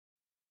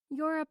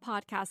You're a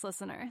podcast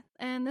listener,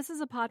 and this is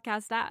a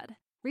podcast ad.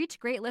 Reach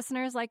great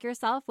listeners like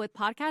yourself with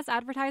podcast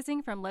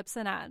advertising from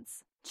Libsyn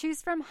Ads.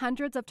 Choose from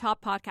hundreds of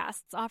top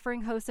podcasts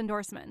offering host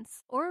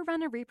endorsements, or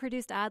run a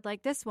reproduced ad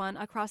like this one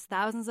across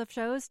thousands of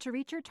shows to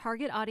reach your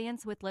target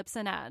audience with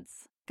Libsyn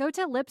Ads. Go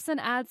to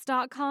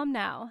libsynads.com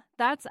now.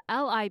 That's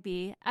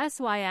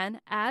LIBSYN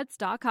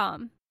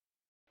ads.com.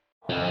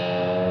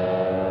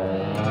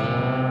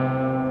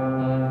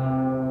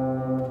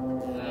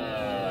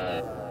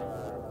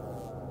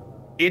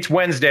 It's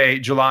Wednesday,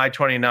 July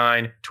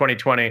 29,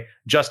 2020,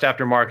 just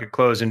after market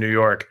close in New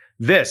York.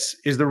 This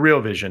is the Real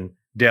Vision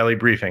Daily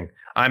Briefing.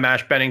 I'm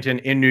Ash Bennington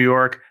in New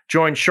York,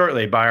 joined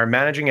shortly by our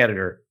managing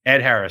editor,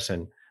 Ed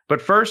Harrison.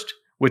 But first,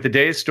 with the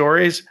day's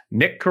stories,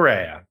 Nick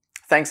Correa.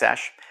 Thanks,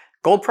 Ash.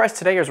 Gold price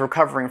today is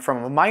recovering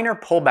from a minor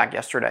pullback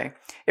yesterday.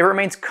 It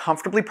remains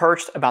comfortably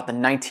perched about the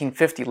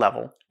 1950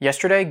 level.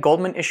 Yesterday,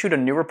 Goldman issued a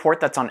new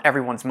report that's on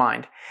everyone's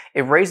mind.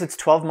 It raised its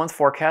 12-month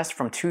forecast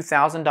from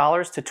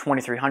 $2,000 to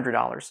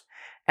 $2,300.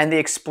 And they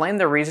explained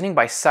their reasoning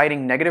by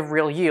citing negative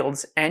real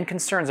yields and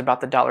concerns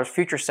about the dollar's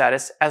future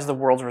status as the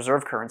world's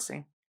reserve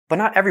currency. But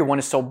not everyone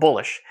is so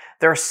bullish.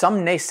 There are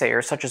some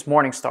naysayers, such as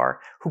Morningstar,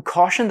 who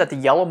caution that the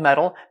yellow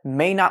metal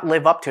may not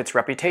live up to its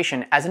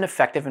reputation as an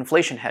effective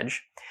inflation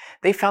hedge.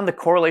 They found the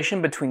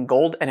correlation between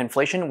gold and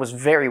inflation was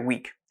very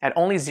weak, at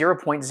only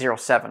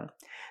 0.07.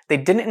 They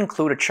didn't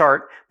include a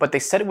chart, but they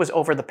said it was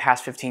over the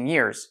past 15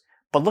 years.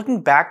 But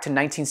looking back to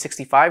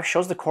 1965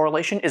 shows the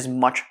correlation is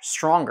much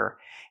stronger.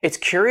 It's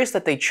curious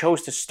that they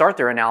chose to start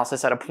their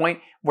analysis at a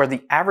point where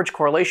the average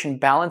correlation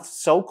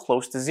balanced so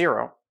close to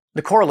zero.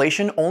 The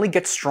correlation only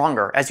gets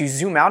stronger as you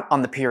zoom out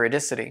on the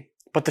periodicity.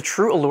 But the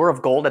true allure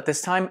of gold at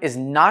this time is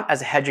not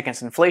as a hedge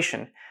against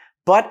inflation,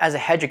 but as a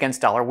hedge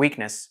against dollar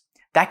weakness.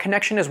 That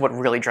connection is what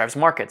really drives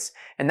markets,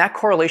 and that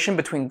correlation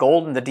between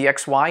gold and the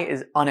DXY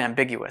is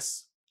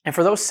unambiguous. And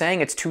for those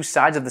saying it's two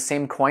sides of the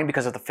same coin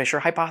because of the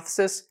Fisher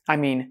hypothesis, I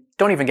mean,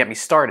 don't even get me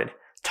started.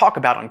 Talk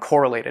about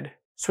uncorrelated.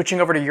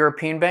 Switching over to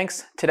European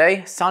banks,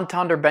 today,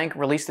 Santander Bank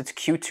released its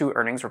Q2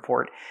 earnings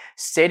report,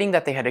 stating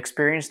that they had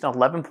experienced an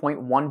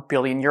 11.1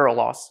 billion euro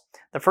loss,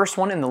 the first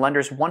one in the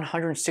lender's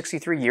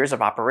 163 years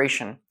of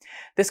operation.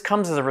 This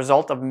comes as a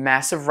result of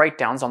massive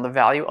write-downs on the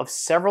value of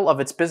several of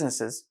its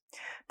businesses,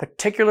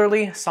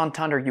 particularly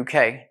Santander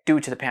UK, due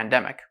to the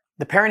pandemic.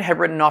 The parent had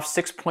written off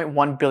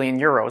 6.1 billion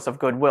euros of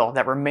goodwill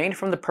that remained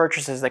from the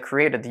purchases that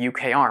created the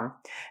UK arm,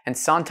 and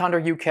Santander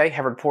UK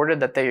have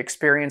reported that they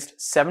experienced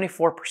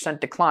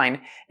 74%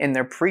 decline in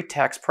their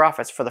pre-tax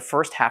profits for the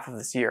first half of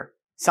this year.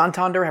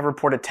 Santander have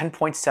reported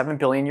 10.7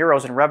 billion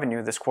euros in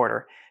revenue this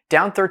quarter,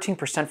 down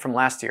 13% from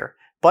last year,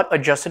 but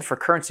adjusted for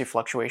currency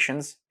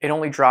fluctuations, it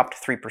only dropped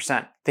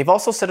 3%. They've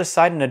also set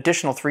aside an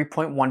additional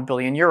 3.1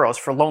 billion euros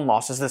for loan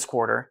losses this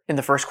quarter. In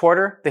the first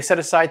quarter, they set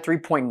aside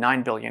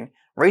 3.9 billion,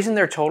 raising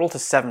their total to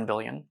 7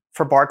 billion.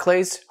 For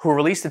Barclays, who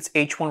released its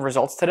H1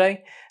 results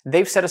today,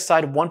 they've set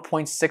aside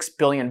 1.6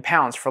 billion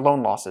pounds for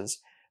loan losses,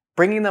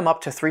 bringing them up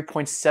to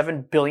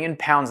 3.7 billion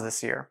pounds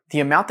this year. The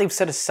amount they've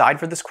set aside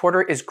for this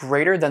quarter is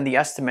greater than the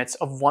estimates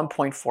of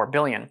 1.4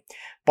 billion.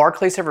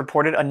 Barclays have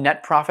reported a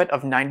net profit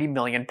of 90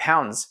 million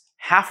pounds,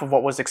 half of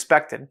what was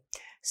expected.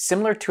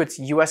 Similar to its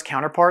US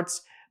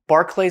counterparts,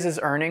 Barclays'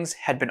 earnings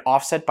had been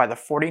offset by the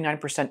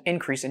 49%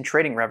 increase in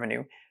trading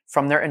revenue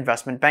from their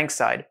investment bank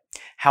side.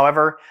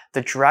 However,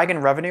 the drag in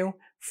revenue,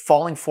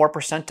 falling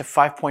 4% to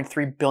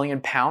 5.3 billion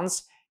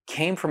pounds,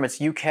 came from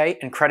its UK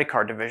and credit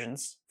card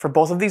divisions. For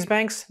both of these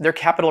banks, their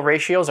capital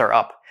ratios are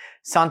up,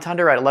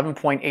 Santander at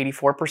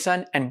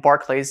 11.84% and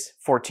Barclays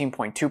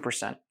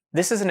 14.2%.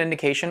 This is an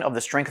indication of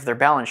the strength of their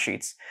balance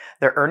sheets.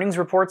 Their earnings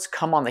reports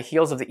come on the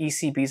heels of the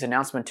ECB's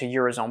announcement to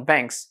Eurozone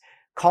banks,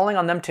 calling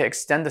on them to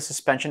extend the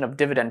suspension of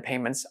dividend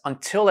payments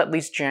until at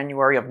least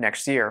January of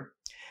next year.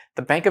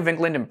 The Bank of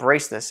England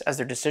embraced this as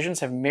their decisions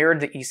have mirrored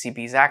the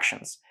ECB's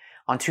actions.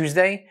 On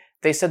Tuesday,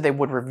 they said they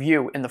would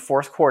review in the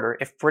fourth quarter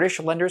if British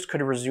lenders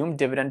could resume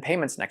dividend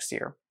payments next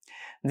year.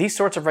 These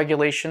sorts of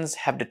regulations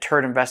have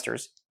deterred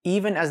investors,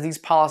 even as these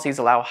policies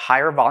allow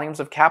higher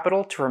volumes of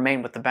capital to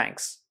remain with the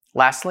banks.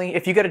 Lastly,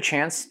 if you get a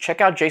chance, check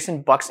out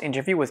Jason Buck's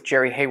interview with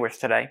Jerry Hayworth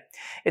today.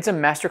 It's a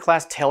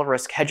masterclass tail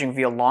risk hedging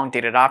via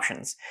long-dated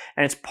options,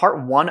 and it's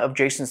part one of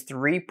Jason's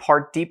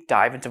three-part deep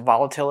dive into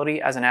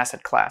volatility as an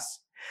asset class.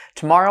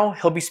 Tomorrow,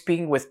 he'll be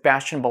speaking with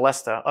Bastian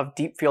Balesta of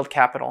Deepfield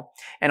Capital,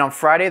 and on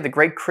Friday, the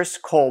great Chris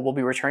Cole will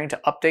be returning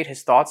to update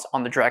his thoughts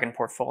on the Dragon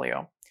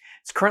portfolio.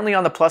 It's currently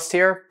on the Plus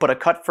tier, but a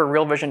cut for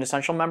Real Vision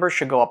Essential members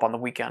should go up on the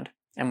weekend.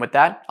 And with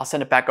that, I'll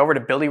send it back over to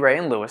Billy Ray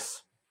and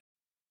Lewis.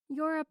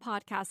 You're a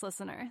podcast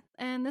listener,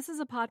 and this is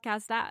a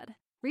podcast ad.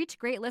 Reach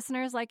great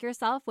listeners like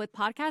yourself with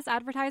podcast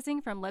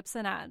advertising from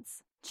Libsyn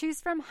Ads.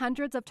 Choose from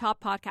hundreds of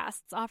top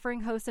podcasts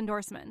offering host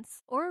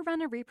endorsements, or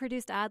run a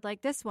reproduced ad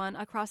like this one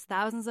across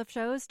thousands of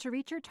shows to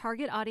reach your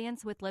target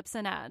audience with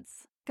Libsyn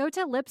Ads. Go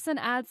to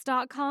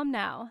libsynads.com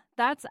now.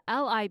 That's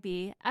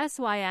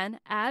LIBSYN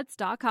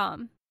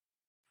ads.com.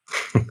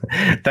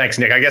 Thanks,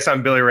 Nick. I guess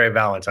I'm Billy Ray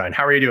Valentine.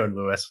 How are you doing,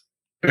 Lewis?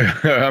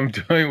 I'm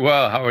doing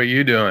well. How are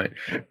you doing?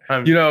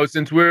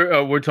 Since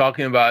we're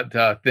talking about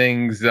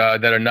things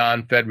that are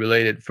non-Fed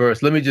related,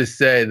 first, let me just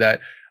say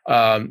that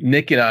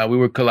Nick and I, we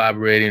were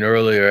collaborating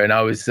earlier, and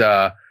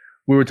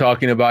we were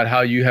talking about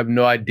how you have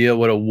no idea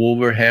what a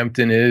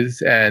Wolverhampton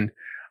is, and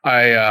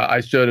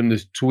I showed him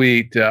this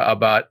tweet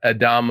about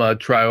Adama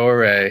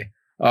Traore,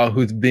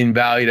 who's been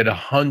valued at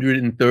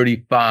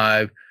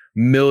 135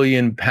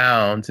 million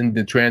pounds in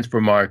the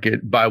transfer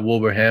market by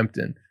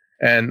Wolverhampton.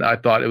 And I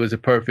thought it was a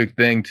perfect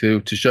thing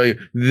to show you.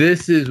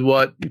 This is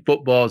what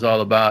football is all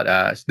about,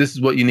 Ash. This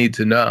is what you need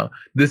to know.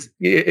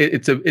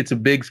 It's a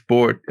big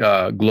sport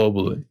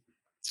globally.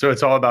 So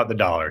it's all about the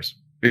dollars.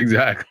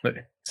 Exactly.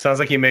 Sounds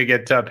like he may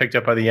get picked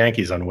up by the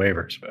Yankees on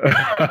waivers.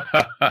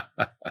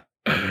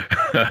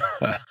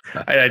 I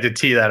had to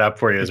tee that up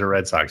for you as a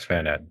Red Sox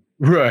fan, Ed.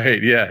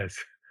 Right. Yes.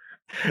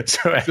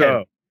 So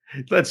Ed,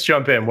 let's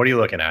jump in. What are you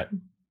looking at?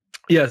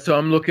 Yeah, so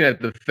I'm looking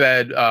at the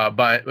Fed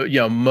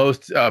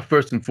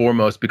first and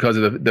foremost because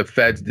of the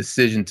Fed's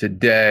decision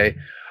today.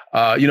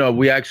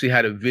 We actually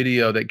had a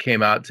video that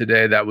came out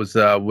today that was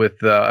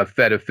with a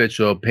Fed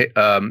official.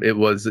 It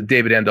was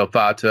David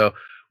Andelfato.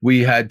 We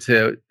had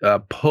to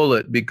pull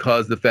it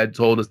because the Fed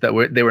told us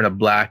that they were in a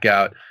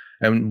blackout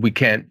and we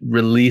can't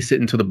release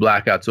it until the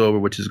blackout's over,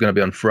 which is going to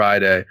be on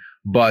Friday.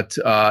 But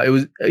it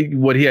was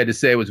what he had to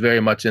say was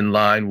very much in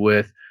line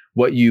with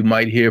what you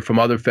might hear from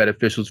other Fed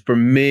officials. For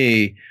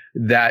me,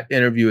 that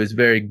interview is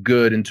very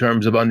good in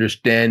terms of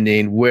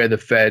understanding where the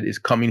Fed is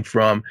coming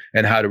from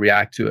and how to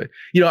react to it.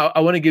 I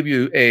want to give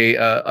you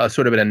a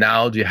sort of an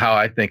analogy how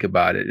I think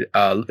about it.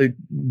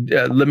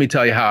 Let me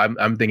tell you how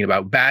I'm thinking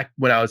about it. Back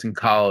when I was in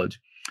college,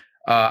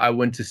 I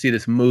went to see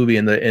this movie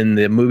in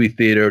the movie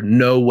theater,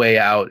 No Way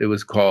Out, it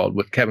was called,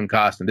 with Kevin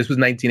Costner. This was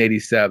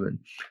 1987.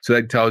 So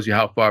that tells you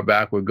how far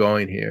back we're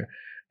going here.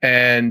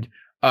 And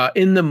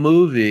in the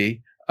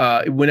movie,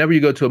 whenever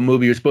you go to a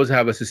movie, you're supposed to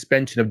have a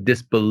suspension of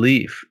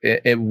disbelief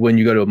when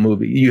you go to a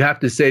movie. You have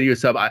to say to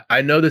yourself,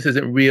 I know this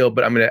isn't real,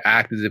 but I'm going to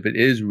act as if it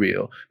is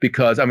real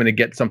because I'm going to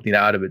get something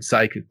out of it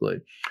psychically.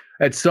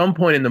 At some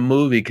point in the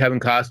movie, Kevin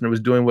Costner was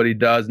doing what he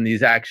does in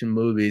these action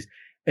movies,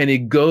 and he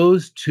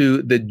goes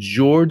to the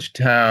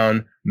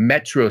Georgetown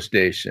metro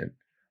station,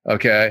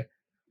 okay?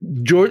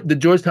 The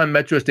Georgetown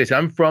metro station,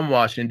 I'm from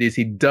Washington,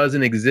 D.C.,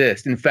 doesn't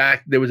exist. In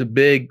fact, there was a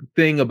big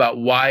thing about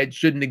why it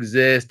shouldn't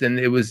exist, and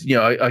it was,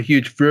 a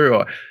huge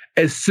furor.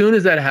 As soon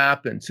as that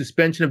happened,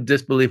 suspension of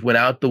disbelief went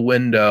out the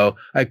window.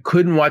 I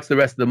couldn't watch the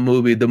rest of the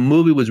movie. The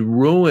movie was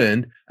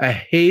ruined. I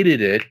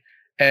hated it,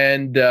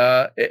 and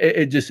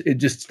it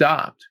just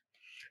stopped.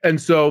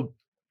 And so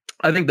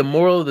I think the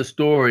moral of the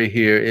story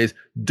here is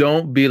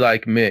don't be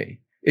like me.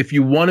 If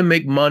you want to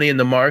make money in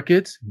the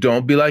markets,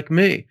 don't be like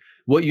me.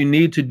 What you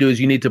need to do is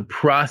you need to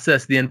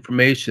process the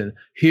information,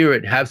 hear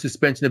it, have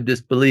suspension of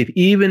disbelief.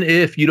 Even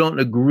if you don't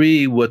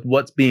agree with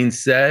what's being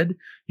said,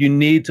 you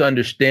need to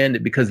understand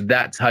it because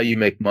that's how you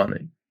make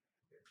money.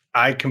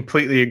 I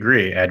completely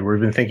agree, Ed. We've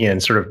been thinking in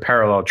sort of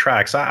parallel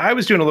tracks. I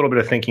was doing a little bit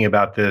of thinking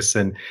about this,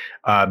 and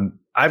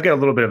I've got a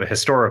little bit of a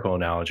historical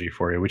analogy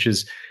for you, which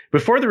is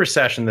before the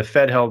recession, the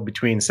Fed held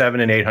between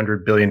 $700 and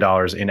 $800 billion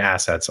in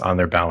assets on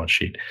their balance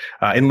sheet.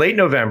 In late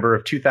November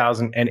of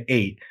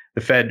 2008,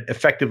 the Fed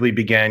effectively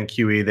began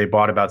QE. They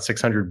bought about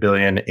 $600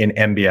 billion in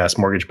MBS,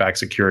 mortgage-backed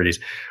securities.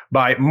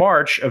 By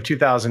March of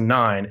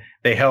 2009,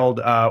 they held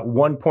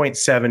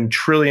 $1.7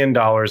 trillion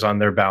on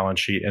their balance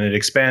sheet, and it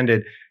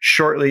expanded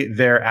shortly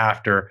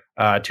thereafter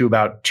to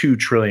about $2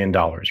 trillion,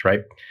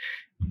 right?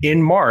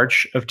 In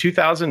March of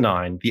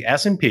 2009, the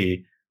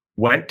S&P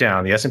went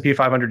down, the S&P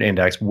 500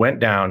 index went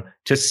down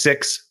to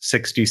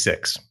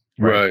 666.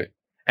 Right.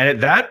 And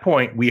at that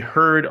point, we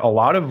heard a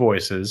lot of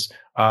voices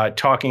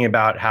talking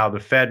about how the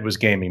Fed was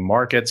gaming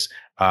markets,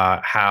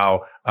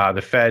 how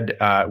the Fed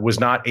was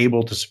not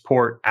able to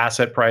support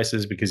asset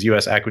prices because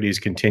U.S. equities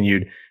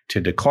continued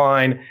to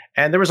decline.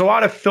 And there was a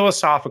lot of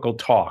philosophical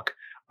talk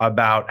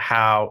about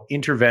how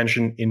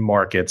intervention in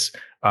markets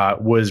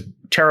was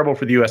terrible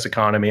for the U.S.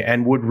 economy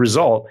and would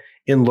result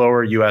in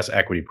lower U.S.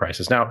 equity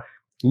prices. Now,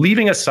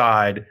 leaving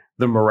aside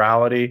the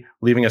morality,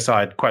 leaving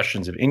aside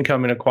questions of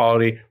income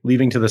inequality,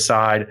 leaving to the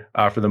side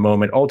for the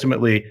moment,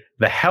 ultimately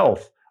the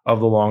health of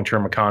the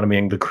long-term economy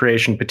and the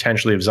creation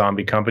potentially of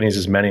zombie companies,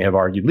 as many have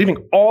argued, leaving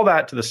all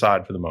that to the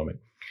side for the moment.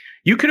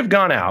 You could have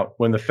gone out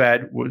when the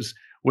Fed was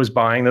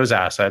buying those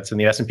assets and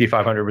the S&P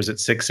 500 was at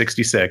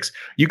 666.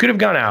 You could have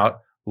gone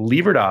out,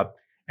 levered up,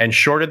 and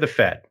shorted the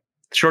Fed.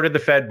 Shorted the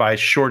Fed by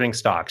shorting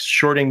stocks,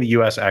 shorting the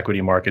U.S.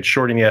 equity market,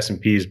 shorting the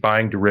S&Ps,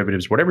 buying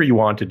derivatives, whatever you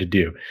wanted to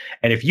do.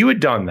 And if you had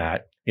done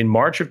that in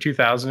March of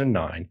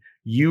 2009,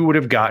 you would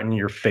have gotten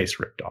your face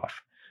ripped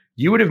off.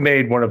 You would have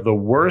made one of the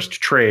worst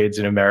trades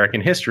in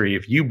American history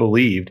if you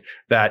believed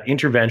that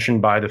intervention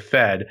by the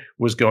Fed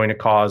was going to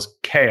cause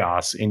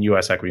chaos in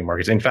U.S. equity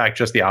markets. In fact,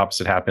 just the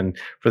opposite happened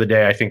for the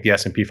day. I think the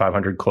S&P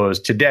 500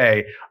 closed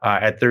today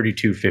at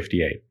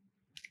 3258.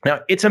 Now,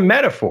 it's a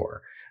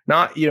metaphor,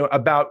 not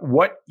about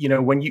what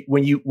when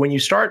you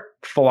start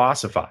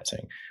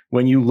philosophizing,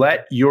 when you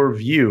let your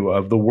view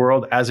of the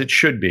world as it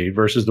should be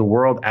versus the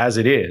world as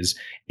it is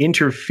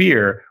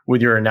interfere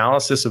with your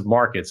analysis of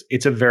markets,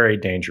 it's a very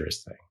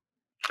dangerous thing.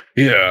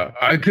 Yeah,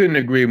 I couldn't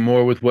agree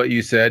more with what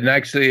you said. And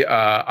actually,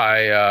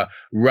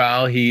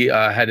 Raul, he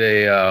had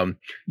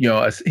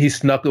he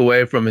snuck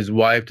away from his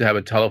wife to have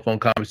a telephone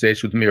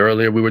conversation with me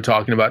earlier. We were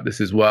talking about this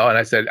as well. And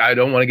I said, I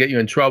don't want to get you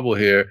in trouble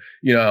here.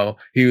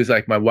 He was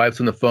like, my wife's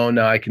on the phone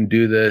now, I can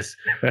do this.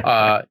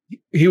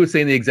 He was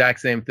saying the exact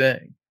same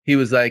thing. He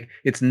was like,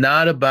 it's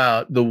not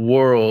about the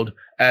world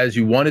as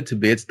you want it to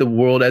be. It's the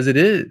world as it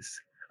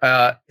is.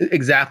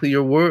 Exactly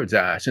your words,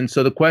 Ash. And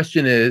so the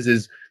question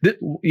is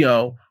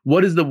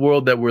what is the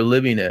world that we're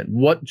living in?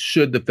 What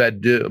should the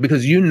Fed do?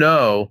 Because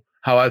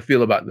how I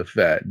feel about the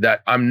Fed,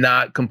 that I'm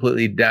not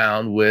completely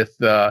down with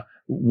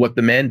what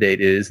the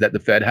mandate is that the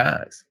Fed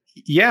has.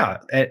 Yeah,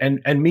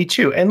 and me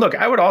too. And look,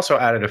 I would also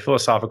add at a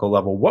philosophical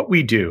level, what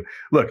we do.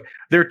 Look,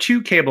 there are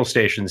 2 cable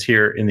stations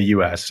here in the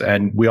US,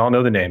 and we all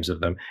know the names of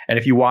them. And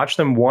if you watch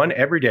them, one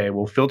every day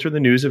will filter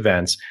the news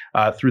events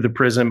through the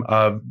prism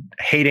of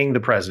hating the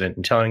president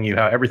and telling you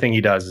how everything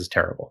he does is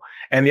terrible.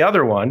 And the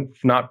other one,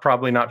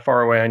 probably not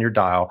far away on your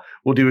dial,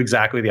 will do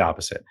exactly the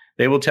opposite.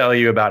 They will tell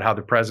you about how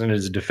the president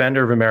is a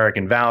defender of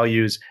American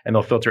values, and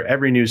they'll filter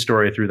every news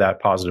story through that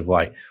positive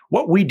light.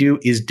 What we do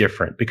is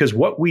different because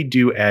what we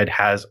do, Ed,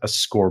 has a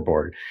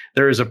scoreboard.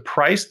 There is a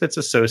price that's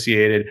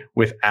associated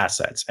with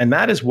assets, and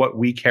that is what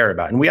we care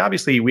about. And we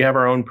have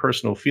our own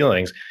personal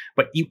feelings,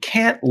 but you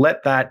can't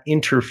let that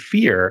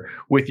interfere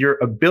with your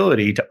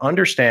ability to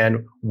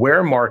understand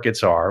where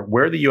markets are,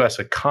 where the US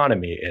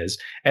economy is,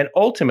 and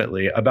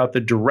ultimately about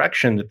the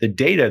direction that the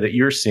data that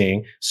you're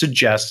seeing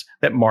suggests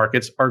that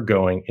markets are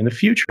going in the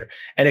future.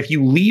 And if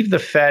you leave the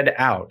Fed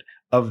out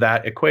of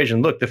that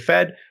equation, look, the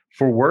Fed,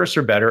 for worse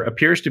or better,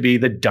 appears to be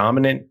the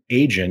dominant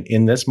agent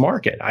in this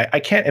market. I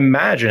can't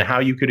imagine how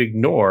you could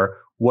ignore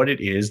what it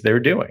is they're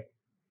doing.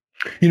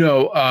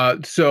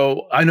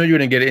 So I know you're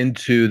going to get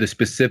into the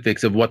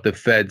specifics of what the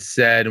Fed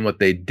said and what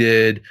they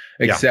did,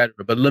 et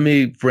cetera. But let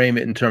me frame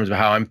it in terms of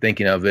how I'm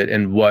thinking of it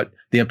and what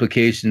the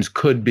implications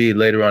could be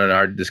later on in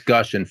our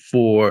discussion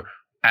for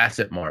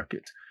asset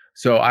markets.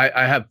 So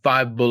I have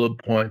 5 bullet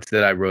points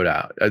that I wrote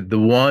out. The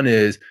one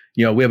is,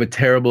 we have a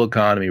terrible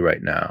economy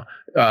right now.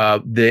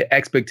 The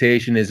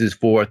expectation is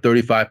for a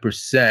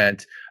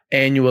 35%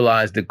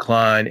 annualized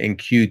decline in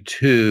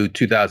Q2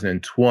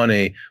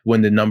 2020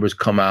 when the numbers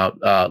come out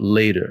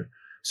later.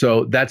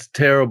 So that's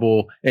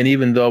terrible. And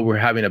even though we're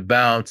having a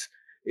bounce,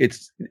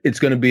 it's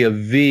going to be a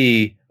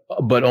V,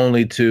 but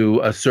only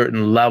to a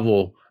certain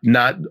level,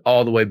 not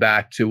all the way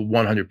back to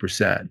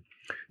 100%.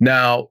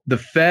 Now, the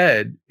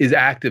Fed is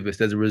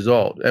activist as a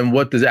result. And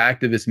what does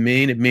activist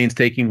mean? It means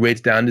taking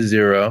rates down to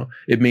 0.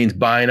 It means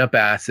buying up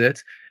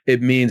assets. It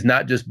means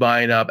not just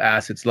buying up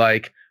assets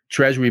like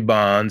treasury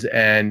bonds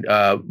and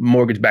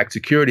mortgage-backed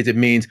securities. It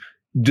means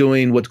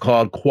doing what's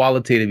called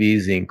qualitative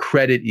easing,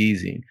 credit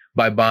easing,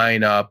 by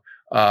buying up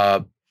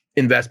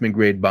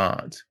investment-grade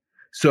bonds.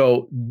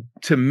 So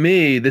to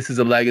me, this is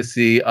a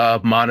legacy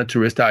of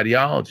monetarist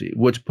ideology,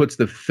 which puts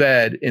the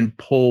Fed in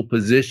pole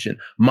position.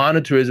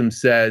 Monetarism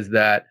says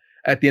that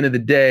at the end of the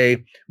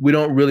day, we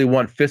don't really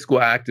want fiscal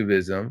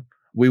activism.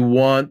 We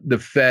want the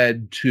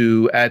Fed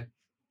to, at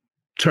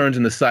turns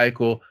in the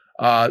cycle,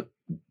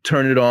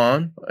 turn it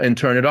on and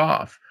turn it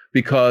off,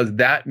 because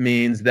that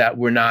means that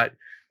we're not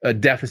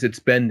deficit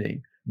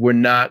spending. We're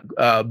not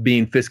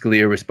being fiscally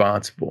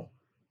irresponsible.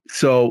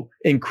 So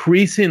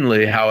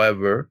increasingly,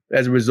 however,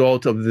 as a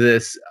result of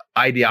this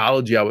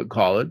ideology, I would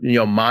call it,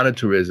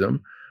 monetarism,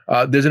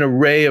 there's an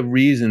array of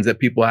reasons that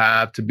people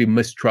have to be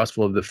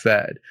mistrustful of the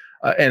Fed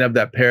and of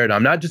that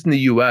paradigm, not just in the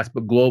US,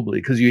 but globally,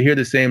 because you hear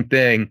the same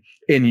thing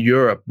in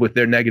Europe with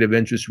their negative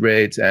interest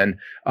rates and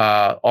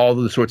all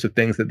of the sorts of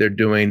things that they're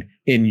doing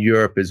in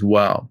Europe as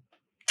well.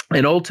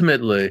 And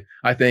ultimately,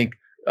 I think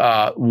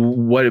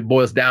what it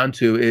boils down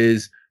to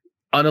is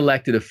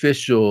unelected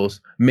officials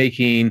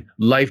making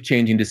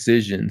life-changing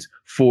decisions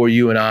for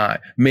you and I,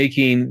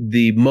 making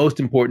the most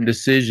important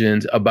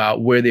decisions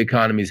about where the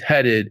economy is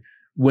headed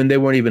when they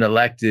weren't even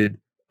elected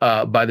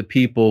by the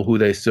people who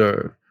they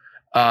serve.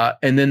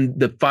 And then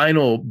the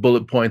final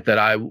bullet point that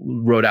I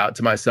wrote out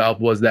to myself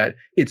was that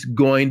it's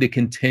going to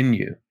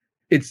continue.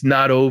 It's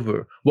not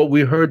over. What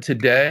we heard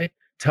today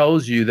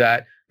tells you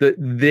that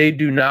they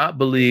do not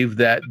believe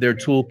that their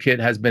toolkit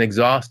has been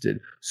exhausted.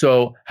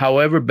 So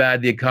however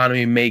bad the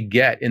economy may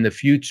get in the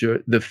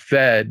future, the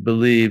Fed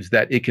believes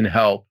that it can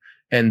help,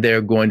 and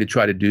they're going to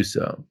try to do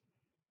so.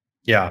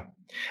 Yeah.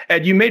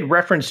 Ed, you made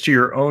reference to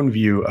your own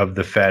view of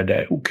the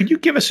Fed. Could you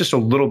give us just a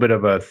little bit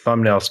of a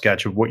thumbnail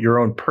sketch of what your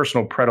own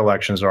personal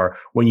predilections are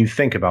when you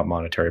think about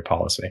monetary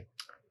policy?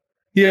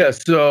 Yeah,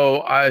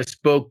 so I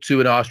spoke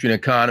to an Austrian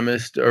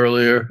economist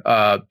earlier,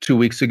 2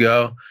 weeks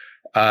ago,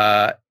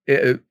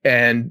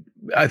 and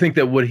I think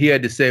that what he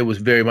had to say was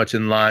very much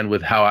in line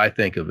with how I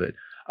think of it.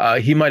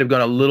 He might have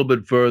gone a little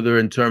bit further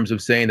in terms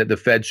of saying that the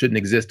Fed shouldn't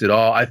exist at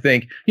all. I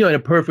think, in a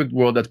perfect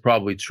world, that's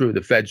probably true.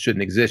 The Fed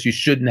shouldn't exist. You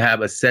shouldn't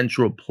have a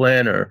central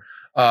planner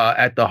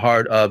at the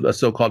heart of a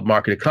so-called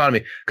market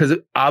economy. Because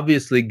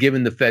obviously,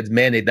 given the Fed's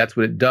mandate, that's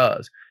what it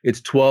does.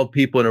 It's 12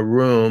 people in a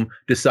room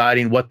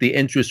deciding what the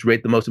interest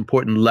rate, the most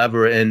important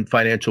lever in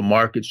financial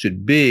markets,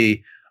 should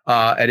be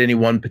at any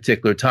one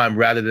particular time,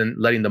 rather than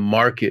letting the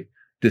market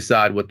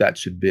decide what that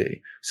should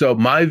be. So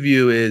my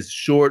view is,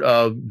 short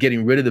of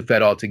getting rid of the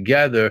Fed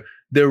altogether,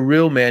 their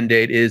real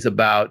mandate is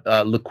about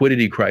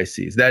liquidity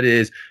crises. That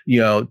is,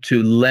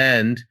 to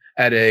lend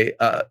at a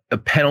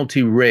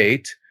penalty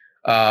rate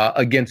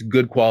against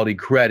good quality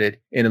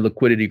credit in a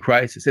liquidity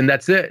crisis. And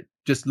that's it.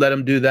 Just let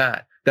them do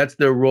that. That's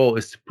their role,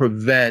 is to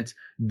prevent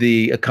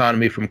the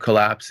economy from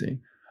collapsing.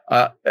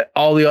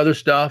 All the other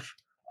stuff,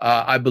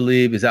 I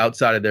believe, is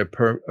outside of their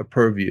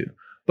purview.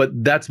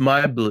 But that's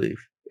my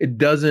belief. It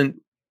doesn't.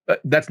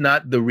 That's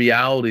not the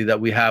reality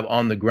that we have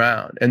on the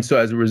ground. And so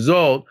as a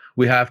result,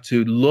 we have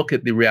to look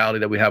at the reality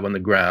that we have on the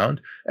ground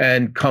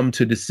and come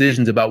to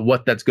decisions about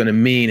what that's going to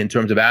mean in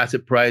terms of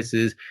asset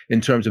prices,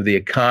 in terms of the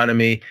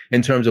economy,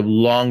 in terms of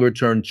longer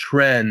term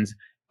trends,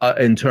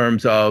 in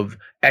terms of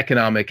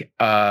economic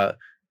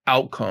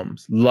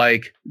outcomes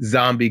like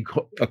zombie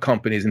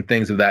companies and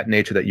things of that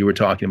nature that you were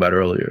talking about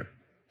earlier.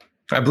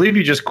 I believe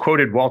you just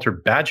quoted Walter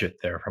Bagehot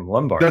there from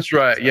Lombard. That's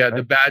right. Yeah,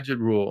 the Bagehot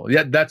rule.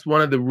 Yeah, that's one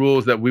of the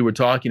rules that we were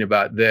talking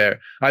about there.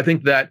 I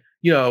think that,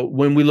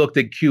 when we looked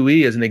at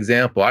QE as an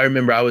example, I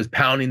remember I was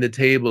pounding the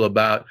table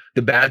about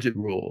the Bagehot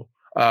rule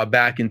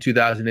back in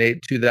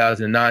 2008,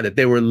 2009, that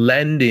they were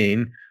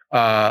lending,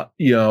 not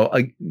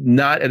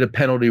at a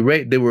penalty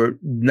rate. They were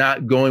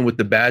not going with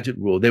the Bagehot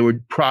rule. They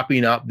were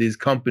propping up these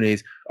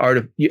companies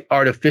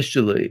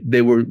artificially.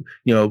 They were,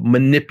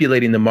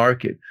 manipulating the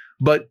market.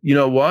 But you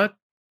know what?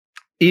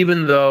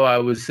 Even though I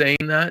was saying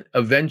that,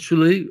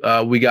 eventually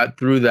we got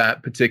through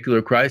that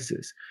particular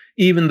crisis.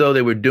 Even though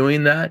they were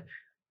doing that,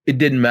 it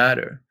didn't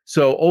matter.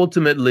 So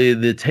ultimately,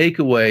 the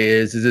takeaway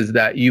is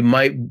that you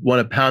might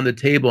want to pound the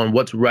table on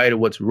what's right or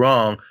what's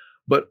wrong,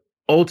 but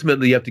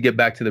ultimately you have to get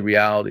back to the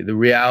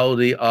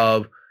reality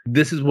of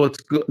this is what's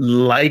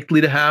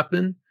likely to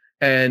happen.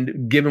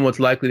 And given what's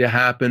likely to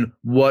happen,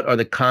 what are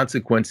the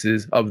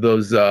consequences of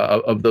those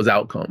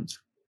outcomes?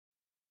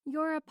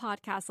 You're a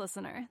podcast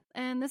listener,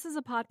 and this is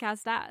a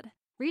podcast ad.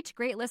 Reach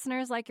great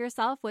listeners like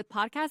yourself with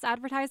podcast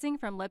advertising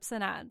from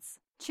Libsyn Ads.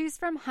 Choose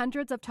from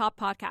hundreds of top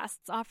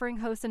podcasts offering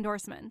host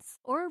endorsements,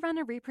 or run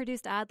a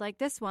reproduced ad like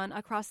this one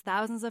across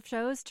thousands of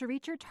shows to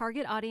reach your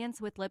target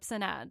audience with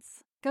Libsyn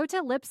Ads. Go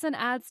to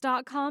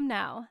libsynads.com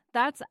now.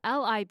 That's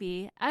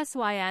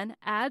LIBSYN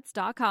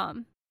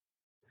ads.com.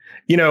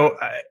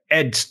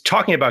 Ed,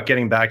 talking about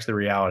getting back to the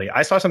reality,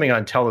 I saw something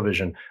on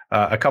television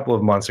a couple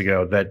of months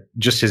ago that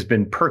just has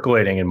been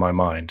percolating in my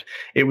mind.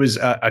 It was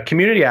a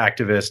community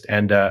activist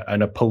and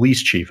a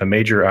police chief,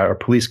 or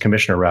police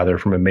commissioner rather,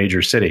 from a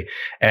major city.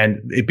 And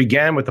it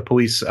began with the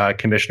police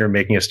commissioner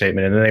making a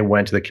statement, and then they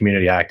went to the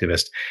community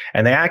activist.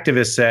 And the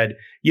activist said,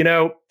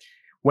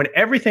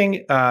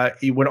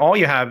 when all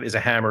you have is a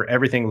hammer,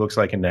 everything looks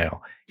like a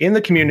nail. In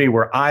the community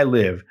where I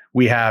live,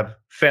 we have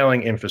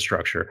failing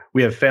infrastructure.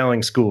 We have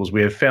failing schools.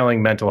 We have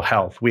failing mental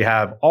health. We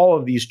have all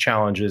of these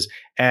challenges.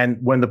 And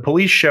when the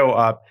police show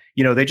up,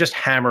 they just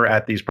hammer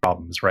at these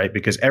problems, right?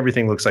 Because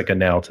everything looks like a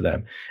nail to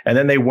them. And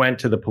then they went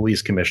to the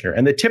police commissioner.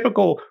 And the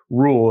typical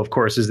rule, of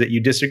course, is that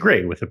you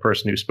disagree with the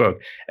person who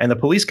spoke. And the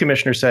police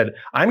commissioner said,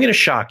 I'm going to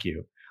shock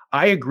you.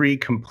 I agree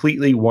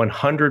completely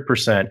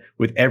 100%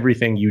 with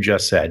everything you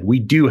just said. We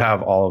do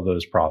have all of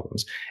those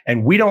problems,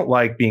 and we don't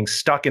like being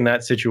stuck in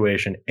that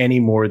situation any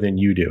more than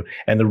you do.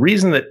 And the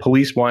reason that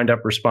police wind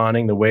up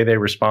responding the way they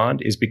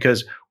respond is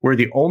because we're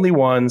the only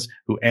ones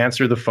who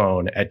answer the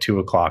phone at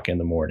 2:00 in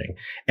the morning.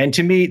 And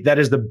to me, that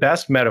is the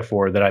best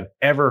metaphor that I've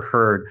ever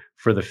heard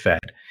for the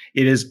Fed.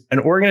 It is an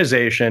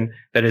organization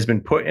that has been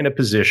put in a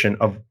position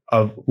of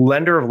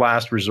lender of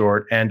last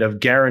resort and of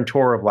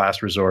guarantor of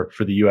last resort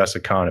for the U.S.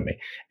 economy.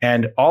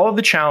 And all of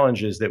the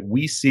challenges that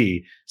we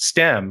see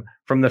stem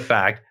from the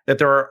fact that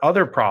there are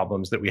other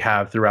problems that we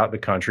have throughout the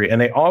country,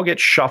 and they all get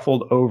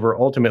shuffled over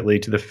ultimately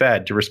to the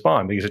Fed to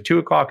respond. Because at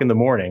 2:00 in the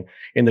morning,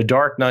 in the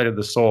dark night of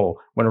the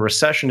soul, when a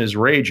recession is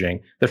raging,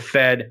 the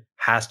Fed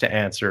has to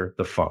answer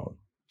the phone.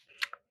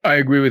 I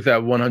agree with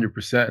that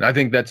 100%. I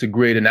think that's a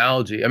great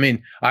analogy. I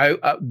mean,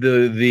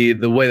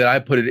 the way that I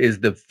put it is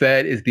the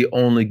Fed is the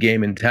only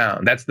game in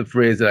town. That's the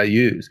phrase that I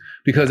use,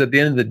 because at the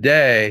end of the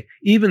day,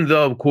 even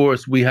though, of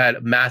course, we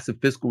had massive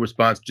fiscal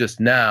response just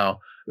now,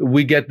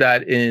 we get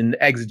that in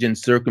exigent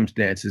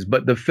circumstances.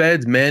 But the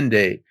Fed's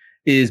mandate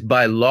is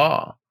by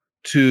law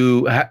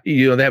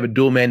they have a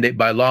dual mandate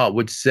by law,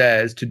 which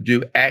says to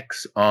do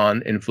X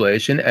on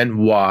inflation and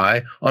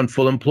Y on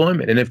full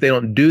employment. And if they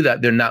don't do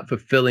that, they're not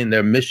fulfilling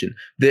their mission.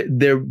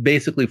 They're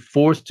basically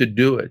forced to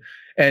do it.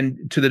 And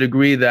to the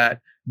degree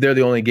that they're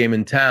the only game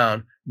in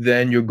town,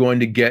 then you're going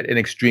to get an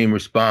extreme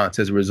response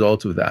as a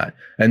result of that.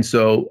 And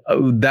so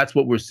that's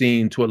what we're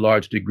seeing to a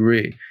large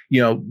degree.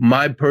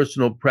 My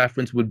personal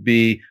preference would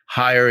be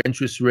higher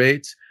interest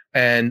rates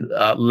and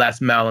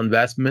less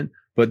malinvestment.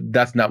 but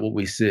that's not what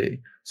we see.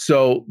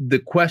 So the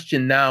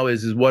question now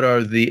is what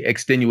are the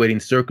extenuating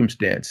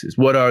circumstances?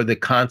 What are the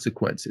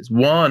consequences?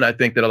 One, I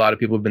think that a lot of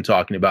people have been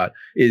talking about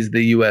is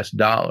the US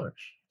dollar.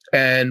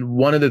 And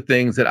one of the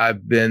things that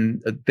I've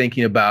been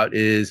thinking about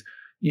is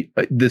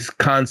this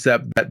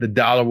concept that the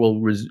dollar will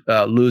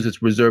lose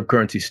its reserve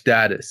currency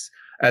status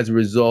as a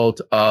result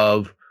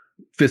of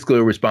fiscal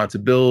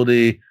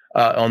irresponsibility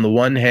on the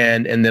one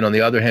hand, and then on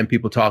the other hand,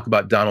 people talk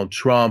about Donald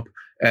Trump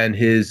and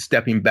his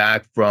stepping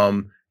back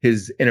from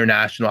his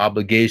international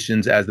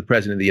obligations as the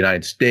president of the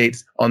United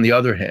States on the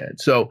other hand.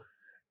 So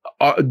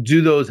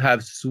do those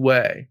have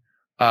sway?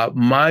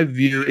 My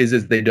view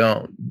is they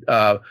don't.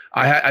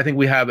 I think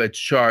we have a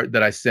chart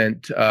that I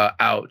sent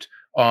out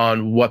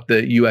on what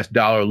the US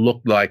dollar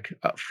looked like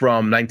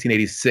from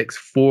 1986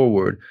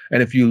 forward.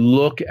 And if you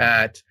look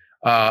at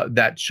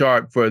that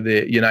chart for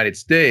the United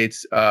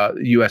States,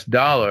 US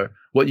dollar,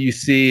 what you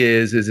see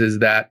is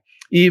that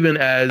even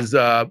as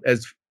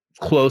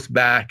close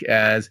back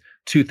as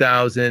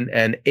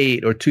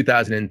 2008 or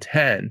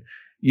 2010,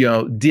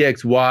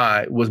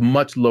 DXY was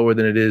much lower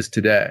than it is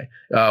today.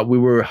 We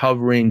were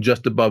hovering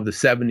just above the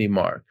 70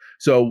 mark.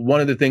 So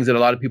one of the things that a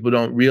lot of people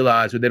don't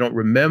realize or they don't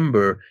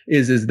remember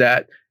is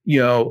that,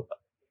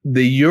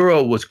 the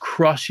euro was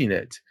crushing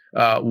it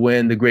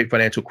when the great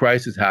financial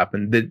crisis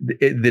happened.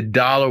 The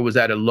dollar was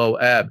at a low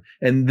ebb,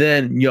 and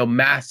then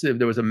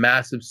there was a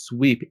massive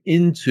sweep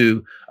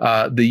into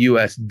the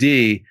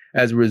USD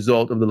as a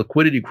result of the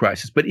liquidity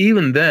crisis. But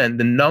even then,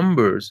 the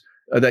numbers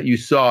that you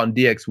saw in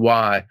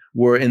DXY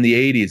were in the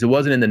 80s. It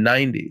wasn't in the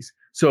 90s.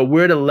 So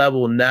we're at a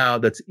level now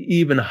that's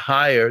even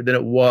higher than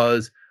it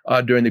was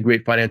during the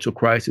great financial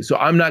crisis. So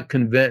I'm not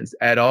convinced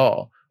at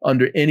all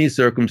under any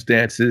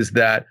circumstances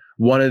that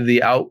one of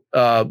the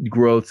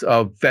outgrowths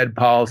of Fed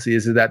policy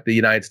is that the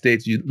United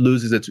States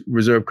loses its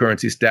reserve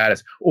currency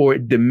status or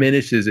it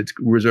diminishes its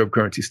reserve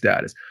currency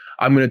status.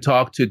 I'm going to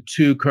talk to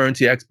two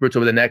currency experts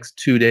over the next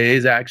 2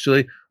 days,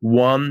 actually.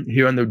 One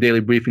here on the Daily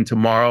Briefing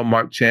tomorrow,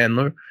 Mark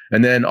Chandler,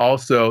 and then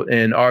also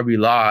in RB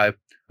Live,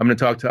 I'm going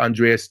to talk to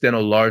Andreas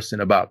Steno-Larsen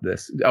about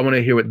this. I want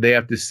to hear what they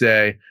have to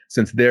say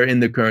since they're in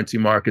the currency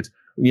markets.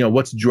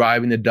 What's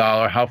driving the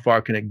dollar? How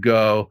far can it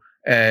go?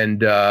 And,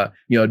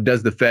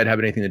 does the Fed have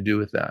anything to do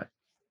with that?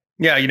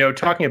 Yeah,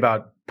 talking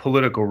about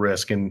political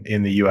risk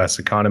in the U.S.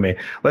 economy,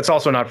 let's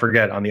also not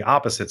forget on the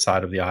opposite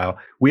side of the aisle,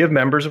 we have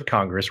members of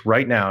Congress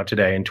right now,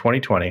 today in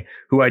 2020,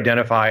 who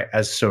identify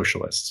as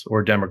socialists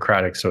or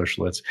democratic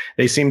socialists.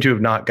 They seem to have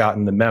not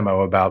gotten the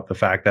memo about the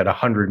fact that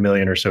 100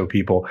 million or so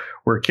people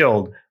were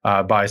killed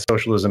by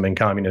socialism and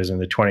communism in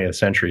the 20th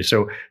century.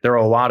 So there are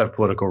a lot of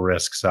political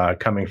risks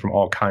coming from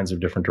all kinds of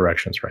different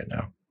directions right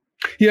now.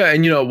 Yeah,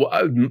 and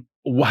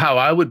how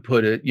I would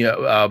put it,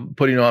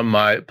 putting on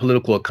my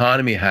political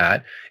economy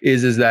hat,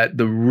 is that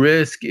the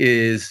risk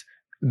is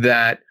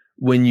that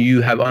when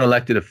you have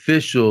unelected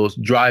officials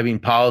driving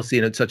policy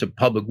in such a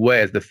public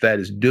way as the Fed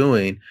is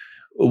doing,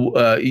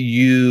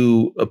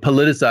 you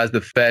politicize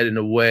the Fed in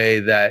a way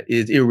that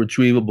is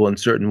irretrievable in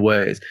certain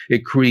ways.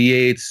 It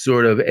creates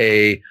sort of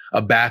a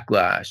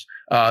backlash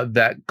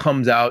that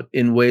comes out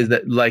in ways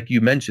that, like you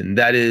mentioned,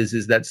 that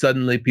is that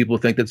suddenly people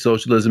think that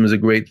socialism is a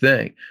great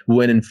thing,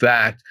 when in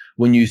fact,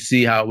 when you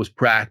see how it was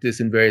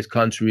practiced in various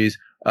countries,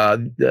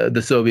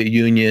 the Soviet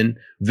Union,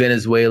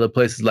 Venezuela,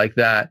 places like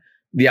that,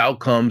 the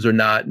outcomes are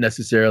not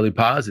necessarily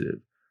positive.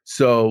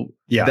 So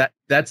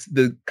that's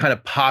the kind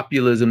of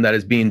populism that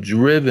is being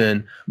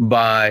driven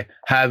by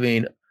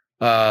having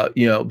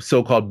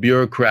so-called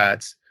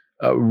bureaucrats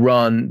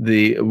run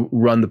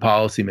the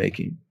policy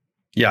making.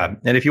 Yeah,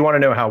 and if you want to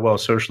know how well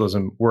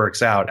socialism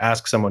works out,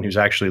 ask someone who's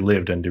actually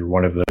lived under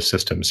one of those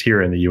systems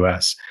here in the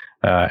U.S.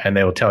 And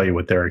they will tell you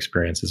what their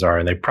experiences are,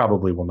 and they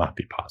probably will not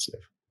be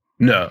positive.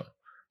 No,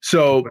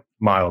 so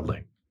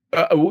mildly.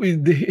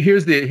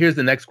 Here's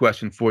the next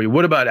question for you.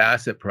 What about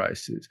asset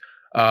prices?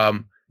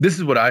 This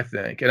is what I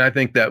think, and I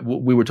think that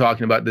we were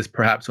talking about this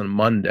perhaps on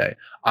Monday.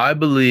 I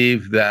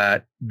believe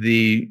that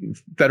the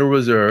Federal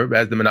Reserve,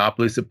 as the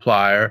monopoly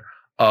supplier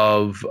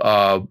of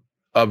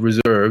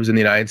reserves in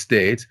the United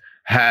States,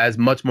 has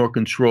much more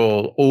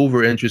control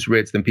over interest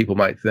rates than people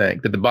might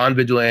think. That the bond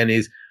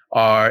vigilantes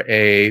are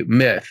a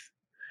myth,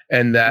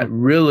 and that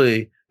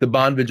really the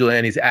bond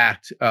vigilantes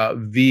act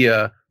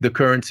via the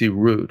currency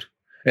route.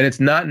 And it's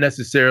not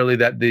necessarily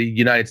that the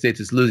United States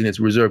is losing its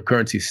reserve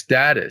currency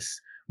status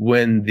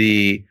when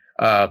the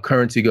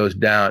currency goes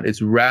down.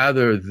 It's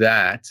rather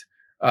that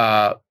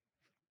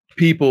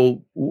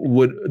people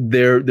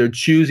they're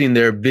choosing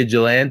their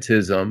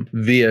vigilantism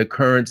via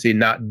currency,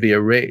 not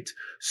via rates.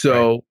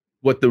 So right.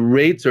 What the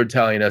rates are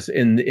telling us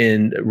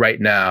in right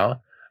now,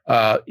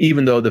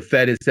 even though the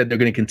Fed has said they're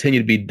going to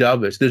continue to be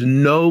dovish, there's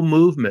no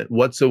movement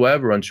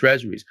whatsoever on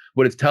treasuries.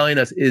 What it's telling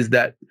us is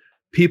that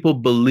people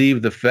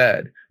believe the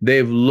Fed.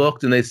 They've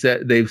looked and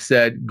they've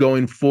said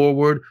going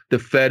forward, the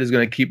Fed is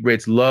going to keep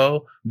rates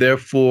low.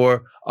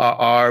 Therefore,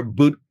 our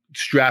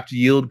bootstrapped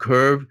yield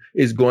curve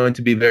is going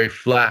to be very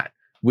flat.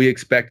 We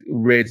expect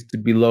rates to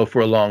be low for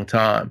a long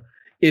time.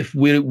 If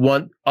we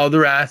want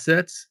other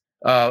assets,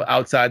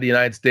 outside the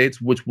United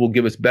States, which will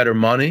give us better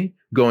money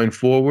going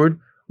forward,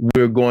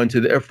 we're going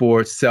to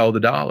therefore sell the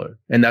dollar.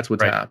 And that's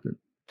what's happened.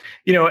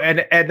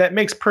 And that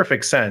makes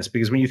perfect sense,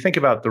 because when you think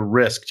about the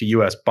risk to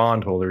U.S.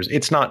 bondholders,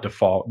 it's not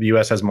default. The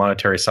U.S. has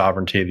monetary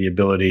sovereignty. The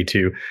ability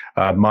to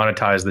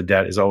monetize the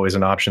debt is always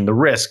an option. The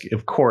risk,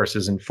 of course,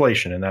 is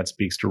inflation. And that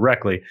speaks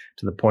directly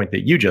to the point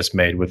that you just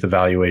made with the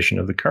valuation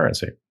of the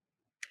currency.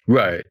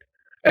 Right.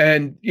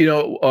 And,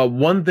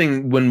 one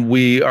thing when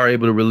we are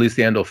able to release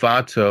the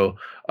Andelfato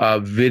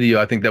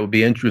video, I think that would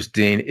be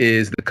interesting,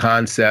 is the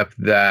concept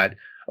that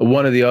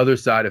one of the other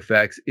side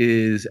effects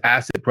is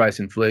asset price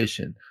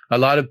inflation. A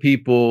lot of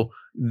people,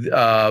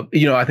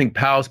 I think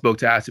Powell spoke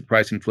to asset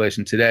price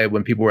inflation today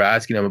when people were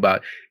asking him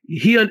about,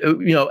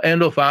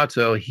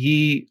 Andelfato,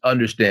 he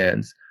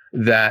understands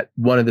that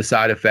one of the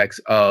side effects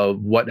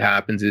of what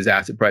happens is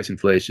asset price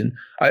inflation.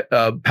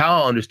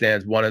 Powell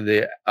understands one of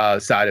the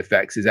side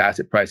effects is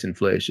asset price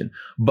inflation.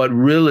 But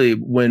really,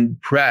 when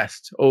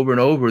pressed over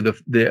and over,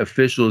 the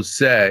officials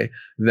say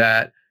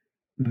that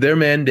their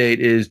mandate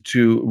is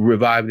to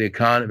revive the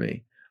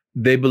economy.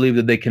 They believe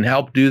that they can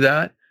help do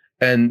that,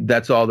 and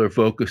that's all they're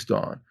focused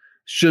on.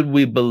 Should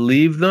we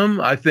believe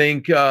them? I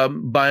think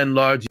by and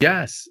large,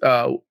 yes.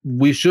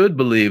 We should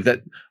believe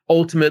that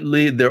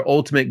ultimately their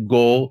ultimate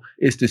goal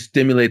is to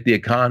stimulate the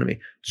economy.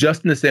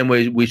 Just in the same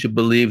way we should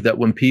believe that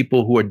when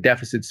people who are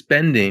deficit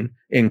spending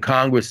in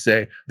Congress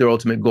say their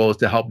ultimate goal is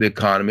to help the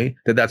economy,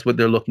 that's what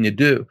they're looking to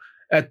do.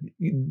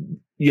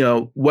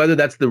 Whether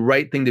that's the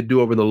right thing to do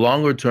over the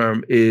longer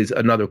term is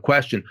another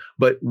question.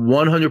 But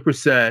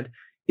 100%,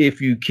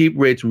 if you keep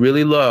rates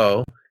really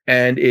low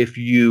and if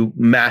you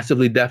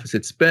massively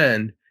deficit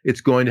spend,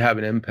 it's going to have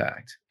an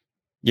impact.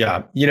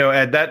 Yeah,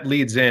 Ed, that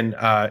leads in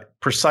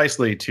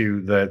precisely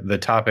to the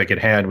topic at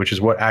hand, which is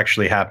what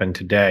actually happened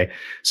today.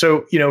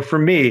 So, for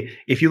me,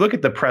 if you look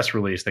at the press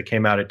release that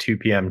came out at 2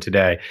 p.m.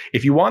 today,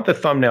 if you want the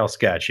thumbnail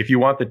sketch, if you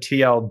want the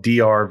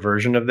TLDR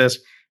version of this,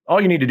 all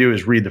you need to do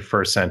is read the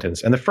first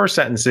sentence. And the first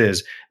sentence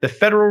is, the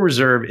Federal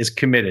Reserve is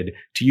committed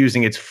to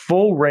using its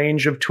full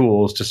range of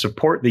tools to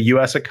support the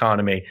U.S.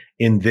 economy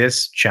in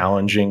this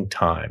challenging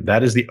time.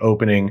 That is the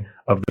opening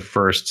of the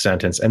first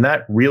sentence. And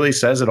that really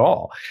says it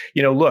all.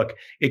 Look,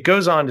 it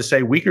goes on to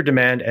say weaker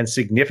demand and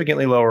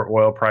significantly lower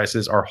oil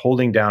prices are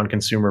holding down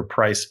consumer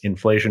price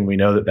inflation. We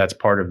know that that's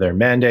part of their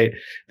mandate.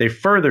 They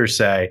further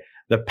say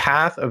the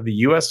path of the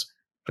U.S.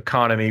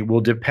 economy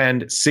will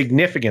depend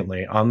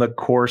significantly on the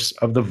course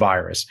of the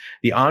virus.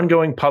 The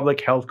ongoing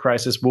public health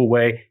crisis will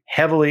weigh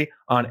heavily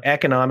on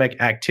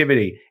economic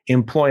activity,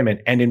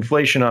 employment, and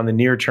inflation on the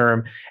near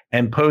term,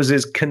 and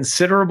poses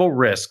considerable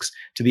risks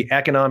to the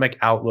economic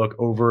outlook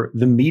over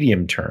the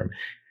medium term.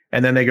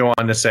 And then they go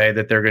on to say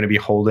that they're going to be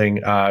holding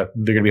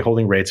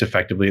rates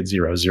effectively at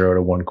 0 to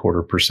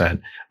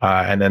 0.25%,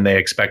 and then they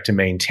expect to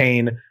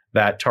maintain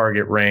that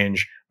target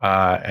range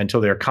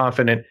until they're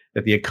confident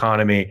that the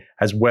economy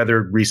has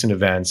weathered recent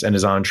events and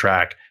is on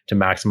track to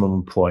maximum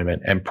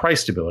employment and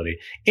price stability.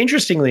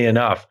 Interestingly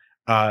enough,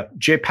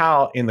 Jay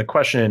Powell in the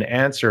question and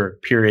answer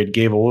period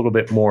gave a little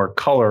bit more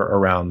color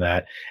around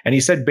that. And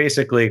he said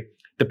basically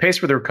the pace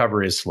for the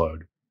recovery is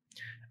slowed.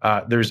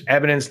 There's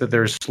evidence that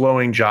there's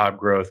slowing job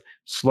growth,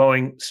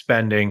 slowing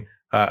spending,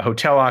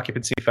 hotel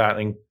occupancy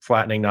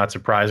flattening, not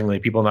surprisingly,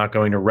 people not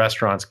going to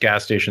restaurants,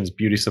 gas stations,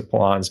 beauty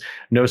salons,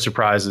 no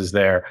surprises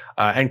there.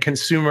 And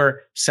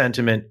consumer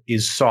sentiment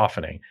is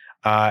softening.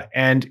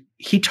 And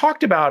he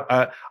talked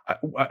about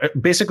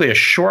basically a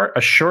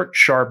short,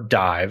 sharp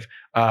dive,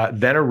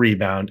 then a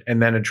rebound,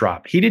 and then a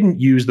drop. He didn't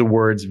use the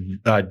words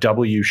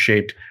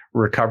W-shaped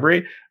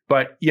recovery.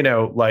 But,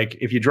 like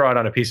if you draw it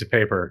on a piece of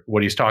paper,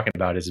 what he's talking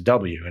about is a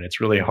W, and it's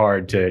really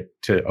hard to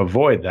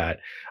avoid that.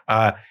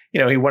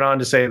 He went on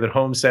to say that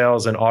home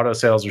sales and auto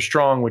sales are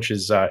strong, which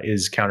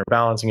is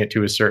counterbalancing it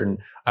to a certain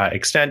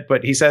extent.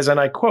 But he says, and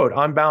I quote,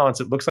 on balance,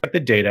 it looks like the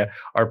data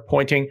are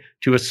pointing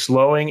to a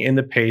slowing in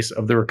the pace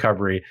of the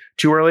recovery.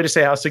 Too early to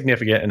say how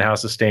significant and how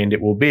sustained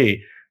it will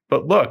be.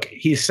 But look,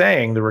 he's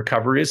saying the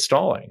recovery is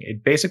stalling.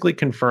 It basically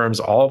confirms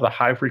all of the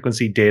high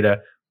frequency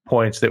data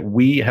points that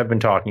we have been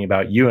talking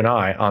about, you and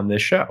I, on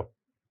this show.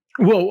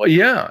 Well,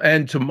 yeah.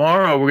 And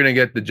tomorrow we're going to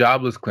get the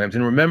jobless claims.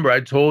 And remember,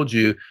 I told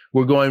you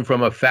we're going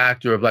from a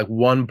factor of like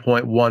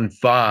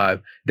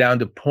 1.15 down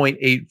to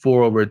 0.84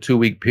 over a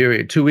 2-week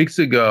period. 2 weeks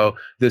ago,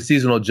 the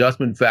seasonal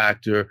adjustment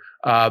factor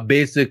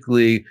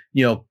basically,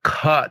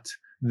 cut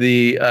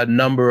the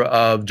number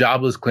of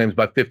jobless claims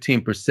by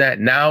 15%.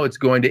 Now it's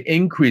going to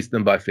increase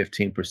them by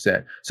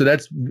 15%. So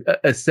that's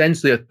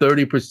essentially a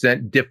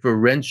 30%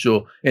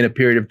 differential in a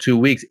period of 2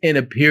 weeks, in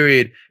a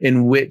period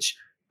in which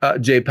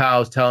Jay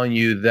Powell is telling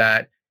you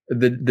that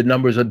the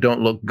numbers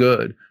don't look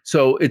good.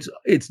 So it's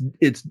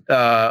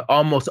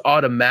almost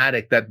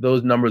automatic that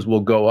those numbers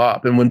will go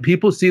up. And when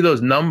people see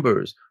those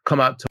numbers come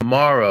out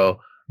tomorrow,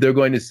 they're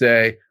going to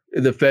say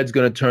the Fed's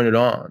going to turn it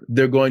on.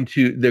 They're going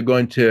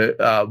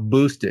to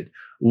boost it.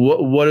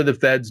 What are the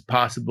Fed's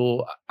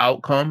possible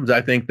outcomes?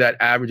 I think that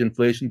average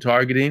inflation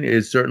targeting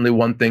is certainly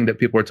one thing that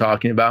people are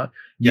talking about.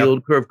 Yep.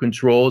 Yield curve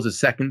control is a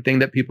second thing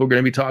that people are going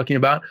to be talking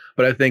about.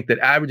 But I think that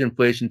average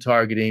inflation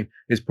targeting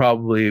is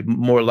probably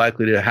more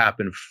likely to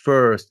happen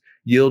first.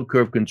 Yield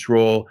curve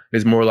control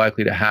is more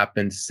likely to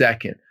happen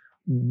second.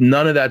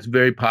 None of that's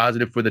very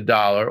positive for the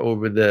dollar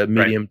over the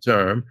medium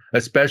term,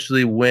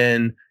 especially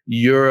when the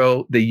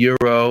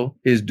euro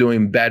is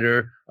doing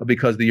better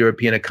because the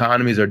European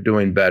economies are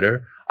doing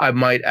better. I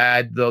might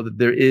add, though, that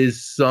there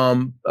is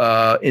some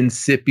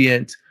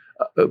incipient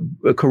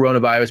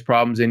coronavirus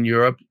problems in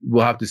Europe.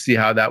 We'll have to see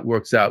how that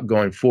works out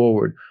going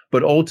forward.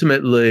 But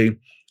ultimately,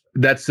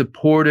 that's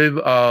supportive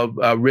of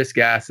risk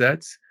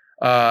assets.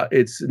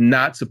 It's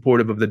not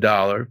supportive of the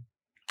dollar.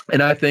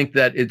 And I think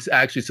that it's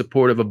actually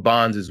supportive of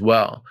bonds as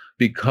well,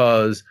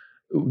 because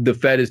the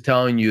Fed is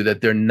telling you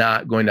that they're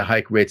not going to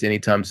hike rates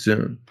anytime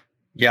soon.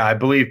 Yeah, I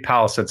believe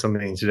Powell said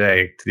something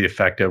today to the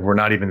effect of, we're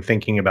not even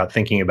thinking about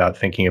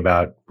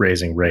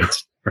raising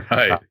rates.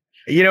 Right.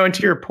 And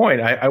to your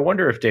point, I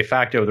wonder if de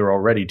facto they're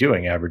already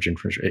doing average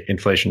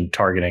inflation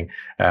targeting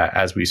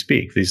as we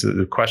speak. These are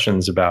the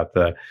questions about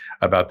the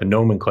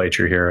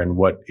nomenclature here and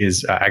what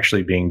is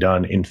actually being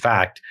done. In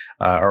fact,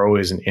 are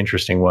always an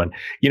interesting one.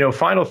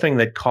 Final thing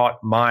that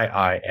caught my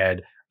eye,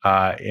 Ed,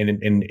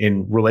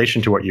 in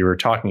relation to what you were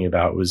talking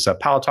about was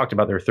Powell talked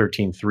about their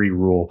 13.3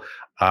 rule,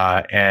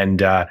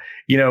 and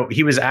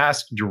he was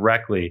asked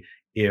directly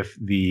if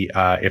the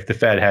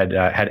Fed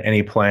had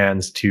any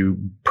plans to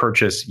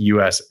purchase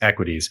U.S.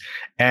 equities.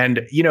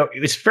 And,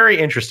 it's very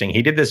interesting.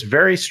 He did this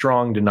very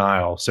strong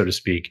denial, so to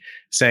speak,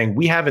 saying,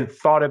 we haven't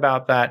thought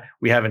about that.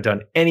 We haven't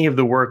done any of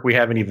the work. We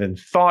haven't even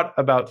thought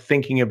about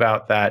thinking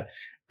about that.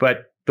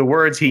 But the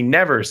words he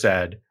never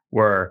said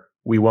were,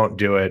 we won't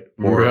do it,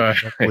 or I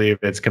don't believe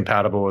it's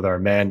compatible with our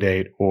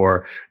mandate,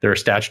 or there are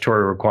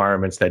statutory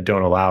requirements that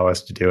don't allow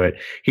us to do it.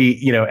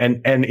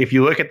 And if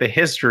you look at the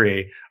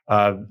history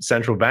of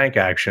central bank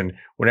action,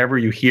 whenever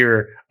you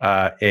hear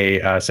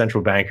a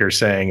central banker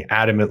saying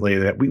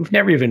adamantly that we've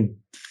never even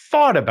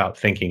thought about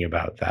thinking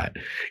about that,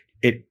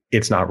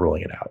 it's not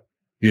ruling it out.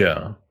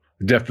 Yeah,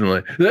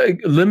 definitely.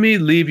 Let me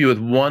leave you with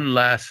one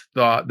last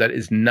thought that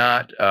is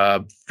not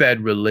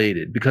Fed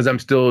related, because I'm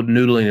still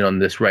noodling on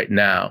this right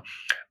now.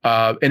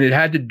 And it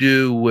had to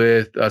do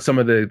with some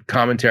of the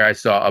commentary I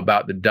saw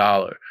about the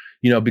dollar.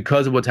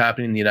 Because of what's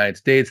happening in the United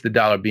States, the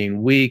dollar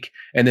being weak,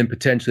 and then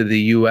potentially the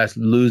U.S.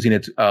 losing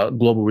its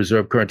global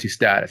reserve currency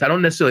status. I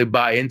don't necessarily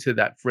buy into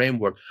that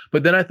framework.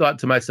 But then I thought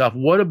to myself,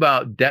 what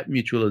about debt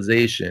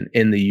mutualization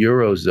in the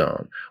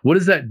Eurozone? What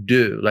does that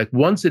do? Like,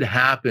 once it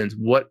happens,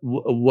 what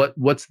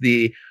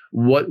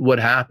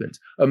happens?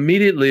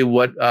 Immediately,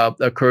 what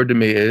occurred to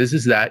me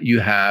is that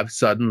you have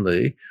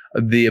suddenly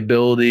the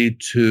ability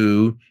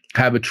to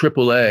have a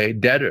AAA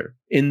debtor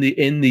in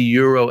the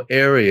euro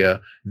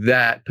area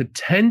that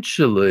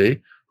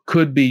potentially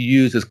could be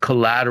used as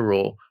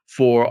collateral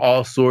for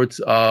all sorts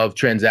of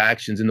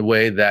transactions in the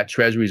way that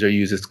treasuries are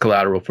used as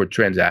collateral for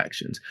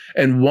transactions.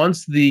 And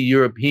once the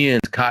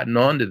Europeans cotton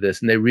on to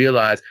this and they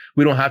realize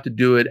we don't have to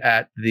do it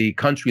at the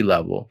country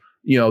level,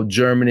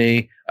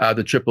 Germany,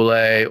 the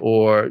AAA,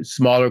 or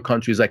smaller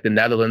countries like the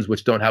Netherlands,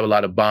 which don't have a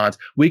lot of bonds,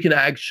 we can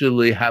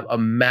actually have a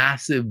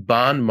massive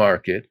bond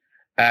market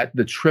at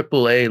the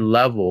AAA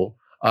level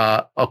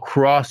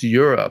across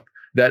Europe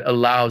that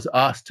allows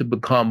us to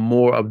become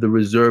more of the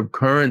reserve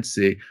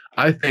currency.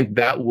 I think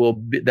that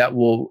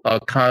will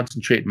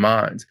concentrate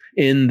minds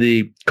in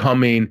the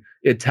coming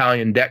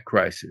Italian debt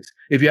crisis.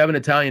 If you have an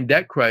Italian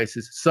debt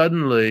crisis,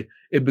 suddenly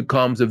it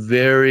becomes a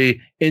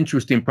very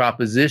interesting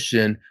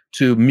proposition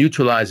to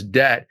mutualize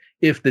debt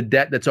if the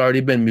debt that's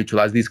already been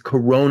mutualized, these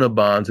Corona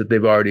bonds that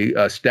they've already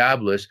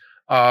established,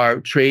 are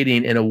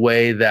trading in a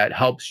way that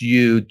helps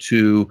you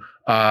to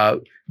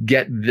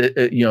get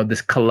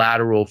this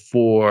collateral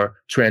for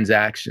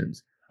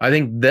transactions. I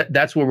think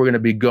that's where we're going to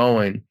be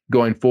going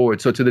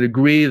forward. So to the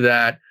degree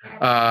that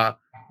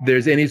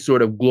there's any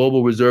sort of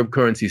global reserve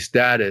currency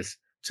status,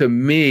 to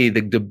me,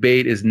 the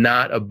debate is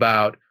not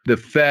about the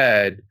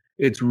Fed.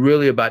 It's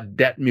really about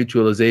debt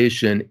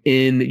mutualization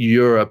in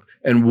Europe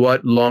and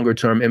what longer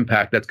term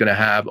impact that's going to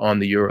have on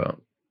the euro.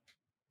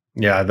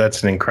 Yeah,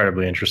 that's an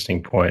incredibly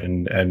interesting point,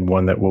 and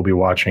one that we'll be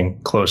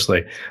watching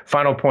closely.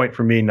 Final point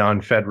for me,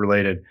 non-Fed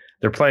related.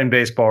 They're playing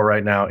baseball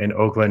right now in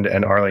Oakland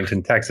and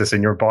Arlington, Texas,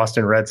 and your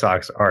Boston Red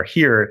Sox are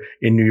here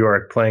in New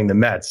York playing the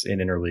Mets in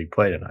interleague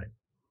play tonight.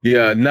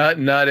 Yeah, not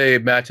a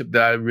matchup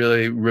that I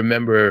really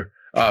remember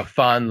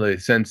fondly,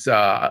 since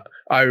I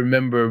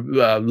remember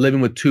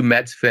living with two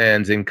Mets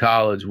fans in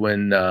college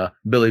when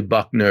Billy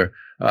Buckner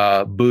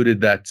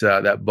booted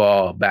that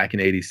ball back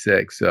in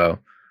 '86. So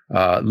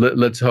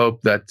let's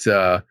hope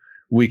that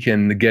we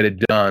can get it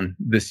done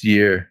this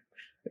year.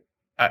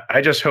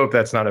 I just hope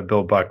that's not a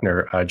Bill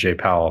Buckner, Jay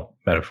Powell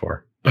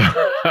metaphor.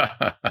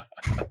 It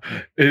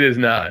is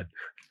not.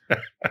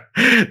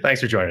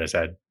 Thanks for joining us,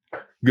 Ed.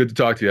 Good to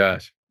talk to you,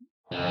 Ash.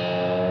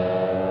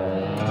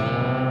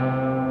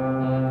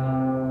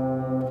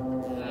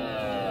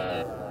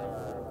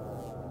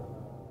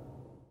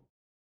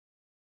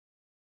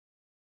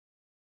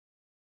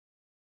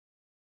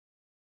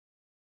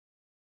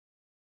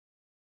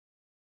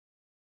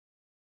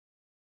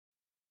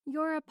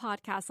 You're a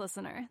podcast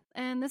listener,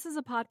 and this is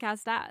a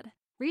podcast ad.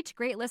 Reach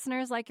great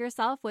listeners like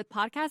yourself with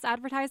podcast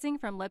advertising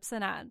from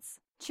Libsyn Ads.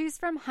 Choose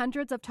from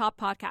hundreds of top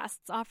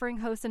podcasts offering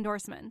host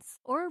endorsements,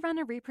 or run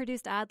a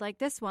reproduced ad like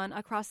this one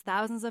across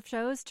thousands of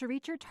shows to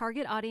reach your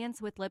target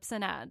audience with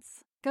Libsyn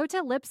Ads. Go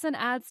to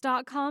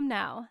libsynads.com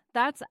now.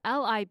 That's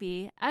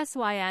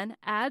LIBSYN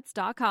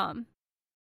ads.com.